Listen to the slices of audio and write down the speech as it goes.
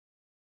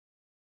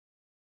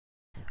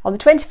On the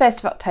 21st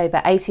of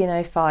October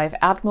 1805,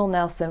 Admiral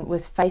Nelson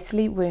was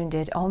fatally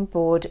wounded on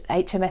board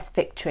HMS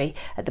Victory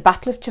at the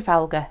Battle of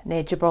Trafalgar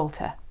near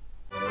Gibraltar.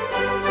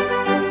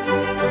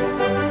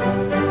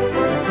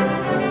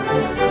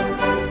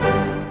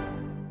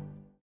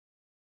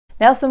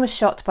 Nelson was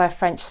shot by a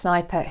French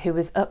sniper who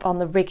was up on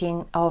the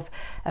rigging of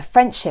a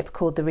French ship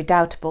called the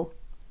Redoutable.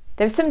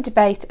 There was some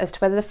debate as to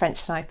whether the French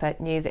sniper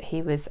knew that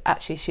he was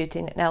actually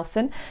shooting at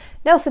Nelson.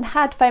 Nelson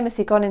had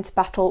famously gone into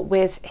battle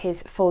with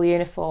his full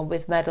uniform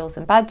with medals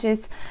and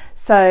badges,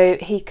 so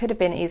he could have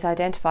been easily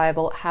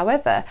identifiable.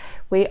 However,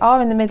 we are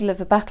in the middle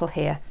of a battle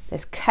here.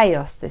 There's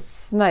chaos, there's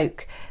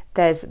smoke,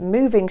 there's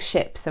moving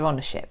ships, they're on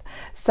a ship.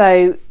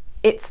 So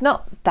it's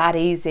not that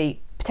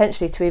easy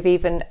potentially to have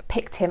even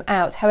picked him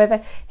out.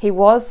 However, he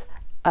was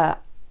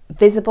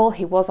visible,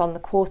 he was on the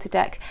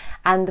quarterdeck,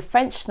 and the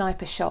French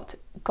sniper shot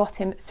got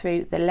him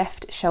through the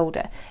left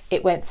shoulder.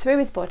 It went through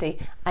his body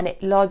and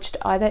it lodged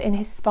either in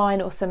his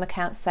spine or some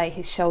accounts say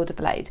his shoulder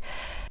blade.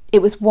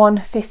 It was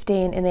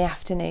 1:15 in the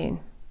afternoon.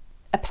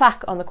 A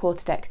plaque on the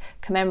quarterdeck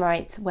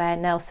commemorates where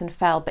Nelson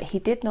fell, but he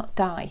did not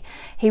die.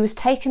 He was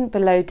taken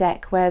below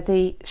deck where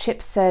the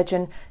ship's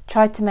surgeon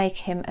tried to make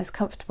him as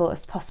comfortable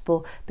as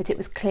possible, but it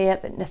was clear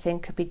that nothing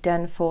could be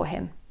done for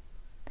him.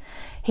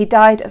 He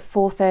died at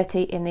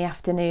 4:30 in the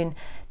afternoon.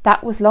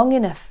 That was long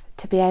enough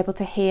to be able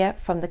to hear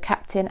from the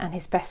captain and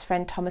his best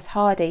friend Thomas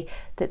Hardy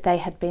that they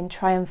had been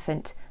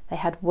triumphant. They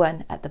had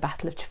won at the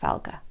Battle of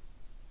Trafalgar.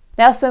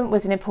 Nelson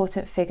was an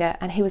important figure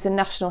and he was a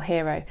national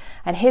hero,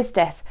 and his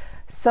death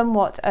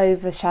somewhat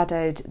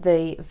overshadowed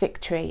the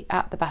victory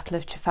at the Battle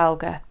of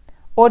Trafalgar.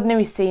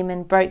 Ordinary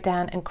seamen broke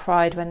down and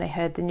cried when they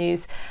heard the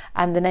news,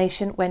 and the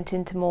nation went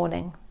into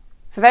mourning.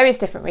 For various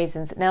different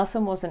reasons,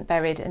 Nelson wasn't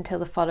buried until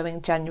the following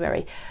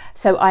January,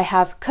 so I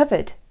have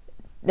covered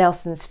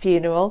Nelson's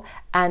funeral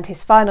and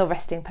his final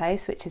resting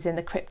place, which is in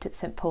the crypt at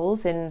St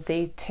Paul's, in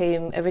the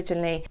tomb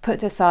originally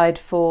put aside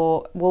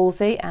for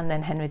Wolsey and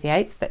then Henry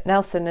VIII, but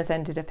Nelson has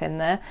ended up in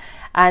there.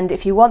 And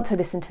if you want to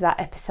listen to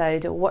that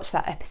episode or watch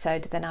that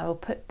episode, then I will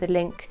put the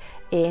link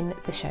in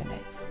the show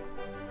notes.